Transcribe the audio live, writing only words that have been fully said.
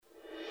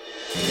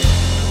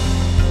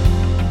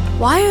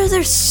Why are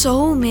there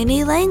so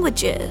many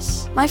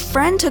languages? My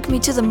friend took me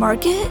to the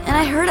market and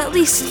I heard at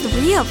least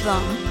 3 of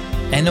them.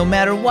 And no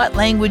matter what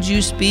language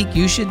you speak,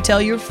 you should tell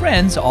your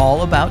friends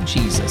all about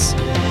Jesus.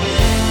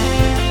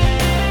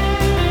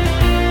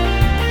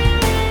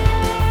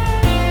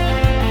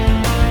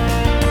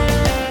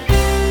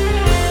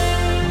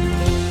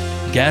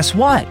 Guess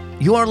what?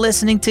 You're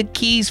listening to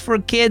Keys for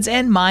Kids,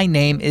 and my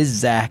name is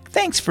Zach.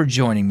 Thanks for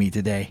joining me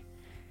today.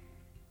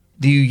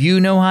 Do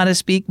you know how to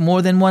speak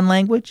more than one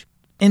language?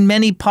 In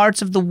many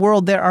parts of the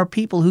world, there are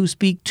people who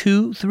speak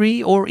 2,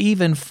 3, or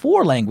even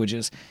 4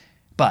 languages.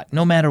 But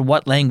no matter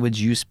what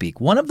language you speak,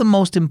 one of the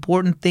most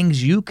important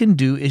things you can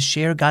do is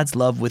share God's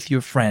love with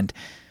your friend.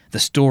 The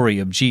story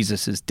of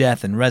Jesus'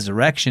 death and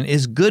resurrection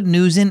is good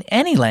news in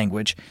any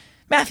language.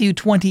 Matthew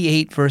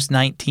 28, verse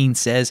 19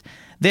 says,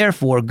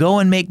 "Therefore go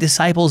and make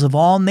disciples of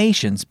all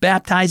nations,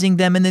 baptizing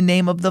them in the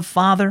name of the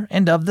Father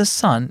and of the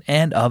Son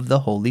and of the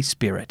Holy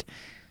Spirit."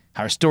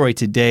 Our story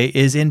today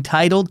is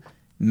entitled,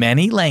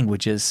 Many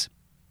Languages.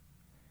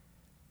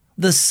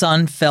 The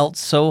sun felt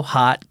so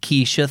hot,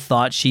 Keisha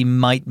thought she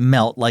might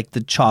melt like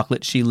the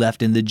chocolate she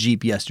left in the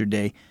Jeep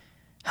yesterday.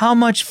 "How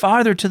much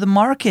farther to the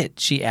market?"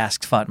 she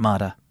asked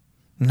Fatmata.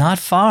 "Not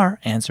far,"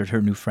 answered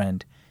her new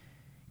friend.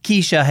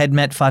 Keisha had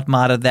met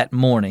Fatmata that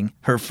morning,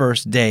 her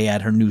first day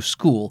at her new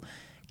school.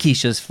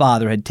 Keisha's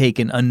father had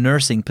taken a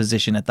nursing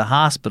position at the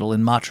hospital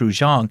in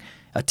Matruh,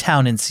 a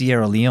town in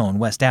Sierra Leone,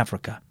 West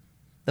Africa.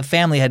 The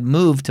family had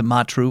moved to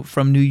Matruh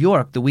from New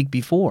York the week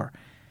before.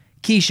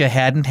 Keisha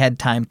hadn't had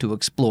time to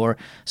explore,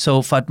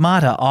 so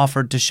Fatmata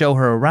offered to show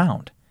her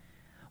around.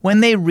 When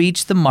they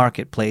reached the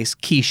marketplace,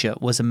 Keisha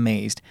was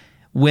amazed.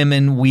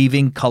 Women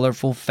weaving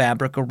colorful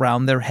fabric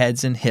around their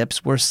heads and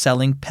hips were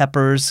selling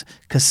peppers,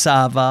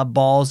 cassava,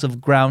 balls of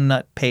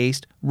groundnut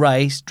paste,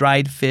 rice,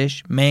 dried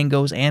fish,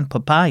 mangoes, and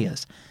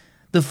papayas.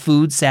 The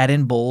food sat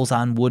in bowls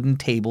on wooden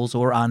tables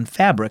or on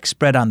fabric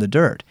spread on the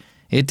dirt.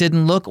 It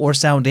didn't look or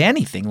sound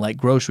anything like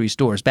grocery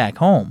stores back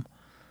home.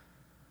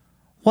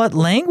 "What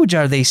language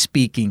are they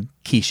speaking?"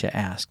 Keisha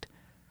asked.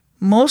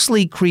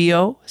 "Mostly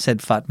Creole,"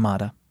 said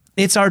Fatmata.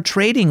 "It's our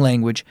trading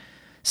language.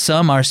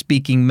 Some are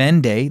speaking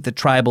Mende, the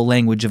tribal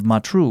language of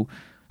Matruh.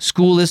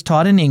 School is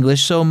taught in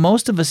English, so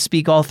most of us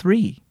speak all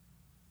 3.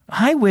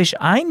 "I wish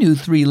I knew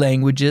 3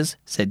 languages,"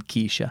 said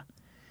Keisha.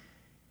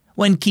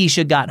 When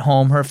Keisha got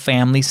home, her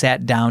family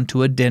sat down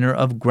to a dinner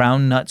of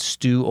groundnut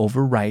stew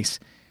over rice.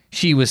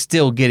 She was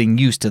still getting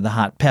used to the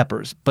hot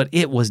peppers, but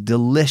it was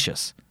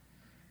delicious.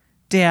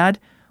 "Dad,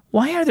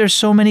 why are there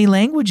so many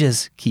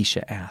languages?"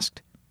 Keisha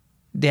asked.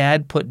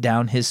 Dad put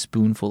down his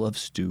spoonful of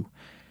stew.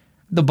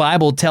 "The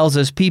Bible tells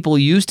us people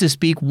used to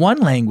speak one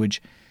language.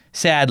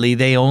 Sadly,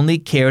 they only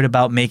cared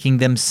about making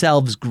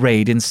themselves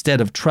great instead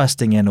of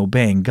trusting and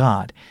obeying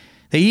God.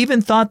 They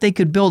even thought they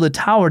could build a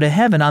tower to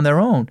heaven on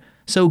their own,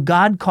 so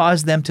God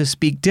caused them to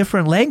speak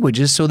different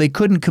languages so they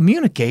couldn't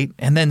communicate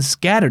and then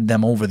scattered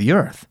them over the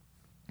earth."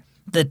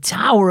 "The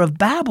Tower of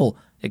Babel!"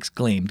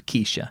 exclaimed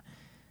Keisha.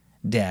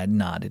 Dad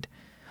nodded.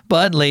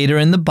 But later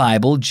in the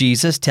Bible,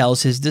 Jesus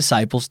tells his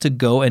disciples to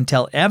go and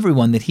tell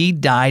everyone that he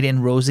died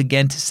and rose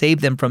again to save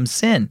them from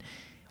sin.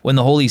 When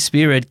the Holy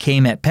Spirit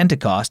came at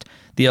Pentecost,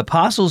 the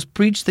apostles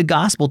preached the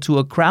gospel to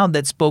a crowd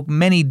that spoke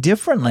many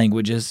different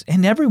languages,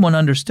 and everyone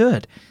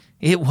understood.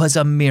 It was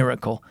a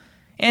miracle.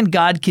 And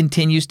God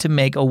continues to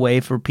make a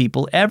way for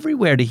people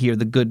everywhere to hear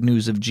the good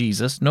news of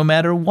Jesus, no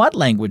matter what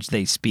language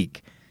they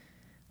speak.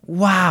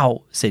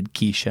 "Wow," said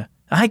Keisha.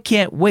 "I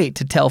can't wait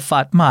to tell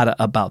Fatmata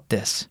about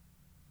this."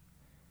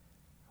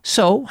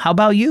 So, how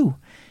about you?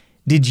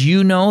 Did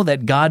you know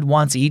that God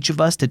wants each of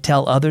us to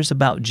tell others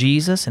about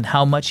Jesus and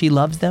how much He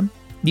loves them?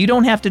 You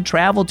don't have to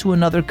travel to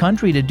another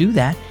country to do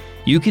that.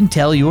 You can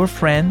tell your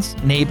friends,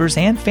 neighbors,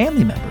 and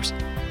family members.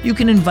 You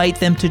can invite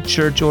them to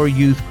church or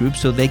youth group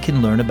so they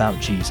can learn about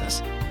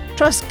Jesus.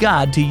 Trust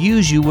God to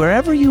use you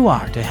wherever you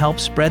are to help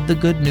spread the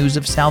good news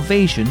of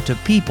salvation to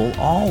people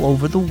all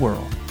over the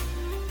world.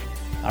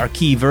 Our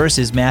key verse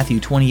is Matthew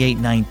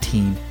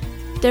 28:19.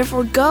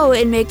 "Therefore go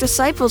and make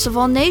disciples of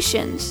all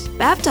nations,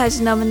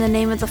 baptizing them in the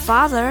name of the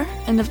Father,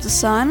 and of the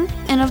Son,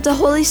 and of the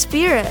Holy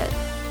Spirit."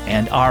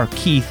 And our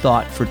key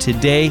thought for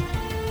today,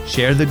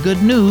 share the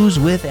good news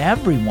with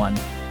everyone.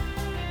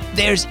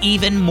 There's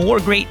even more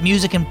great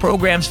music and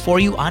programs for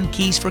you on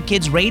Keys for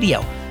Kids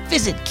Radio.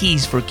 Visit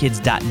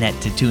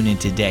keysforkids.net to tune in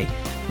today.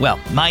 Well,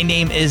 my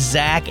name is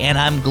Zach, and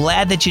I'm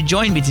glad that you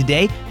joined me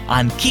today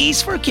on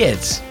Keys for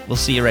Kids. We'll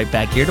see you right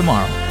back here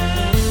tomorrow.